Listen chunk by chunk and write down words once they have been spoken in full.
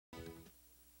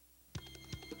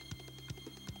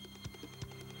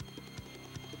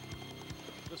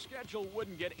schedule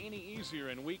wouldn't get any easier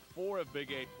in Week 4 of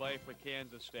Big 8 play for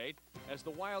Kansas State as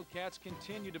the Wildcats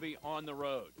continue to be on the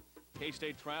road.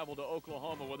 K-State traveled to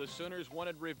Oklahoma where the Sooners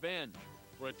wanted revenge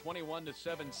for a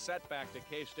 21-7 setback to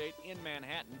K-State in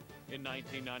Manhattan in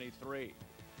 1993.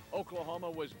 Oklahoma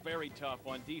was very tough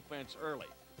on defense early,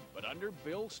 but under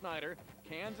Bill Snyder,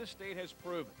 Kansas State has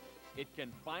proven it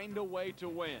can find a way to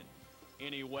win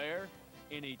anywhere,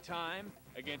 anytime,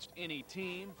 against any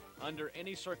team, under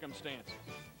any circumstances.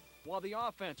 While the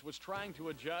offense was trying to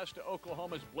adjust to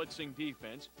Oklahoma's blitzing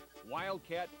defense,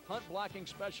 Wildcat punt blocking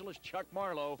specialist Chuck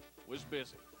Marlowe was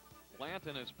busy.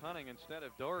 Blanton is punting instead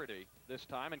of Doherty this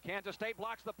time, and Kansas State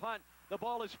blocks the punt. The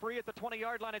ball is free at the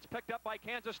 20-yard line. It's picked up by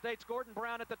Kansas State's Gordon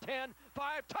Brown at the 10.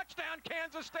 5, touchdown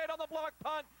Kansas State on the block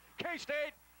punt.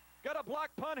 K-State got a block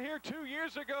punt here 2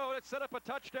 years ago that set up a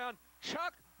touchdown.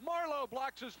 Chuck Marlowe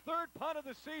blocks his third punt of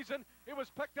the season. It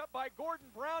was picked up by Gordon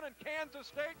Brown, and Kansas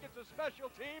State gets a special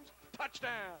teams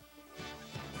touchdown.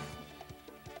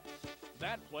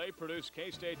 That play produced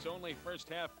K-State's only first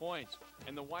half points,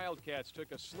 and the Wildcats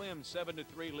took a slim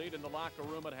 7-3 lead in the locker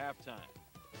room at halftime.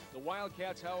 The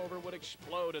Wildcats, however, would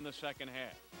explode in the second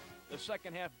half. The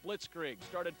second half blitzkrieg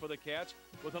started for the Cats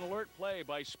with an alert play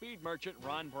by speed merchant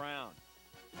Ron Brown.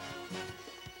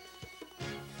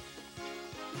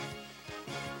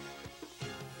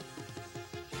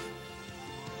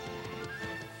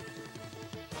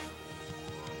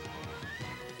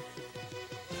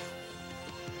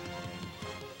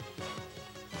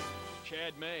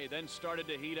 Chad May then started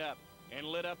to heat up and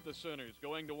lit up the Sooners,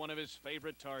 going to one of his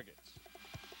favorite targets.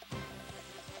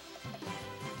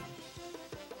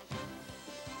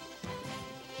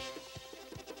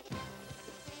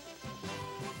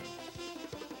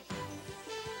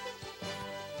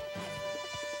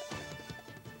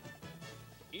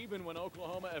 Even when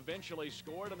Oklahoma eventually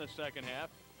scored in the second half,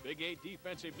 Big 8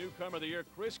 Defensive Newcomer of the Year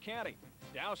Chris Canty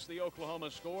doused the Oklahoma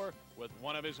score with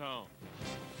one of his own.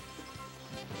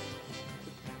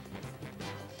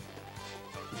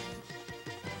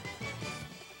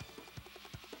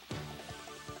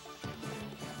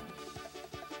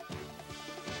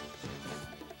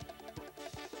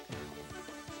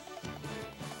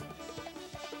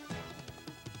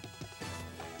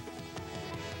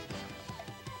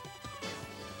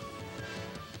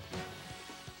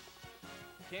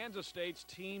 Kansas State's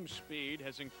team speed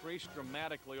has increased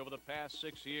dramatically over the past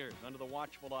 6 years under the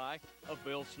watchful eye of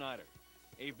Bill Snyder.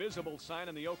 A visible sign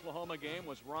in the Oklahoma game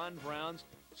was Ron Brown's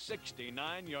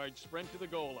 69-yard sprint to the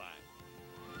goal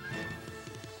line.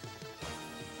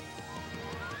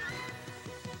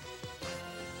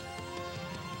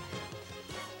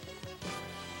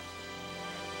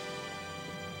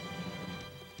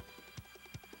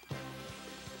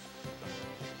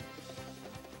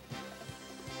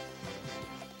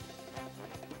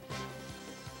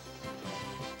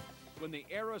 When the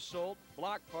air assault,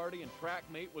 block party, and track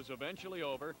meet was eventually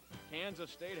over, Kansas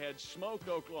State had smoked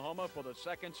Oklahoma for the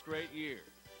second straight year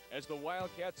as the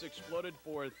Wildcats exploded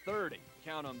for 30,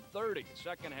 count them 30,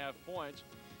 second half points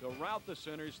to rout the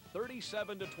Sooners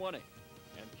 37-20. And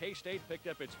K-State picked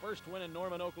up its first win in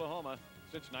Norman, Oklahoma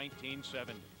since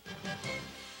 1970.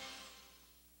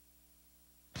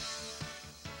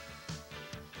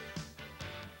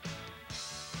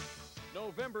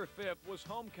 November 5th was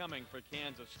homecoming for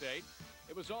Kansas State.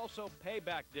 It was also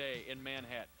payback day in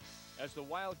Manhattan as the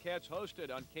Wildcats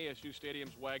hosted on KSU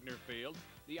Stadium's Wagner Field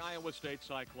the Iowa State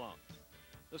Cyclones.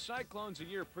 The Cyclones a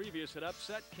year previous had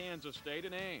upset Kansas State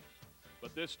in Ames,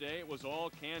 but this day it was all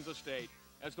Kansas State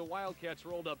as the Wildcats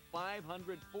rolled up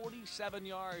 547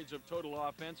 yards of total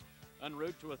offense en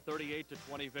route to a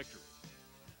 38-20 victory.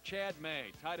 Chad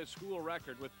May tied a school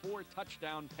record with 4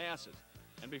 touchdown passes.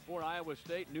 And before Iowa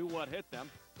State knew what hit them,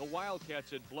 the Wildcats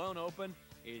had blown open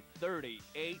a 38-0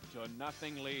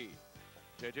 lead.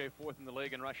 J.J. fourth in the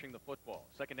league in rushing the football.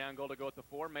 Second down goal to go at the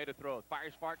 4. Made a throw.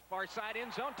 Fires far side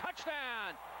end zone.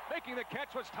 Touchdown! Making the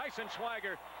catch was Tyson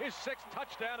Schweiger. His 6th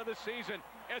touchdown of the season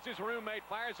as his roommate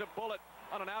fires a bullet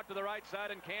on an out to the right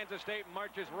side, and Kansas State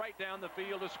marches right down the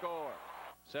field to score.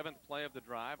 7th play of the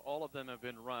drive. All of them have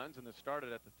been runs, and they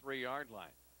started at the 3-yard line.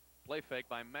 Play fake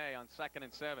by May on 2nd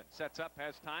and 7. Sets up,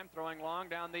 has time, throwing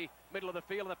long down the middle of the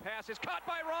field, and the pass is caught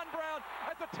by Ron Brown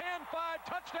at the 10-5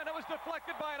 touchdown. It was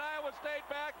deflected by an Iowa State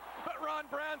back, but Ron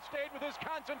Brown stayed with his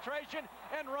concentration,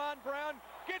 and Ron Brown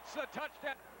gets the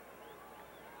touchdown.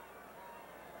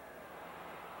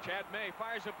 Chad May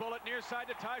fires a bullet near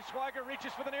side to Ty Schweiger,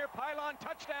 reaches for the near pylon.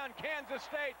 Touchdown, Kansas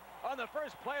State on the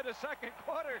first play of the second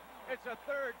quarter. It's a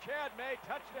 3rd Chad May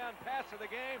touchdown pass of the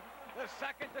game. The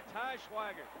 2nd to Ty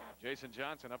Schweiger. Jason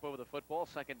Johnson up over the football.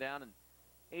 2nd down and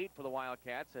 8 for the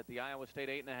Wildcats at the Iowa State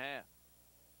 8.5.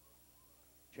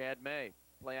 Chad May,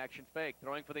 play action fake,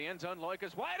 throwing for the end zone.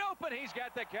 Loika's wide open. He's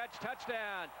got the catch.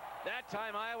 Touchdown. That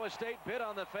time Iowa State bit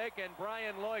on the fake, and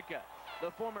Brian Loika,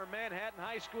 the former Manhattan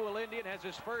High School Indian, has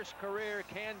his first career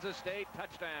Kansas State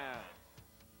touchdown.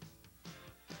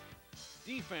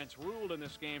 Defense ruled in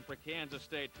this game for Kansas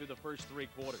State through the first 3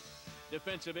 quarters.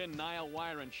 Defensive end Niall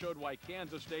Wyron showed why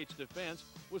Kansas State's defense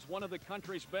was one of the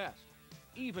country's best,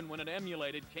 even when it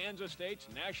emulated Kansas State's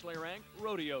nationally ranked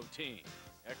rodeo team.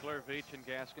 Eckler, Veach, and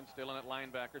Gaskin still in at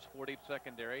linebackers, 4 deep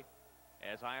secondary,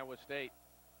 as Iowa State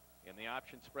in the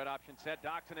spread option set.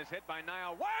 Doxson is hit by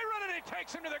Niall Wyron, and he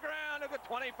takes him to the ground at the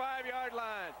 25-yard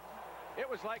line. It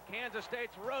was like Kansas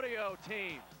State's rodeo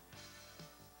team.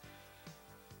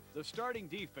 The starting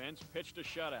defense pitched a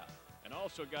shutout and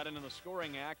also got into the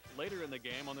scoring act later in the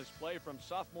game on this play from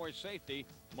sophomore safety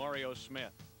Mario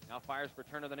Smith. Now fires for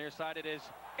return to the near side. It is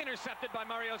intercepted by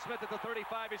Mario Smith at the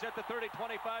 35. He's at the 30,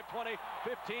 25, 20,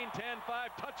 15, 10, 5.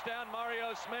 Touchdown,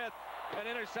 Mario Smith. An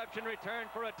interception return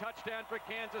for a touchdown for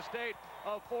Kansas State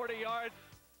of 40 yards.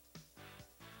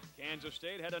 Kansas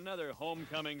State had another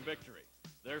homecoming victory,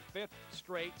 their 5th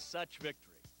straight such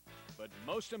victory. But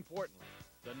most importantly,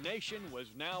 the nation was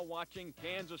now watching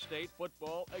Kansas State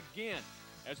football again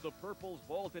as the Purples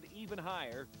vaulted even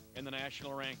higher in the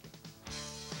national rankings.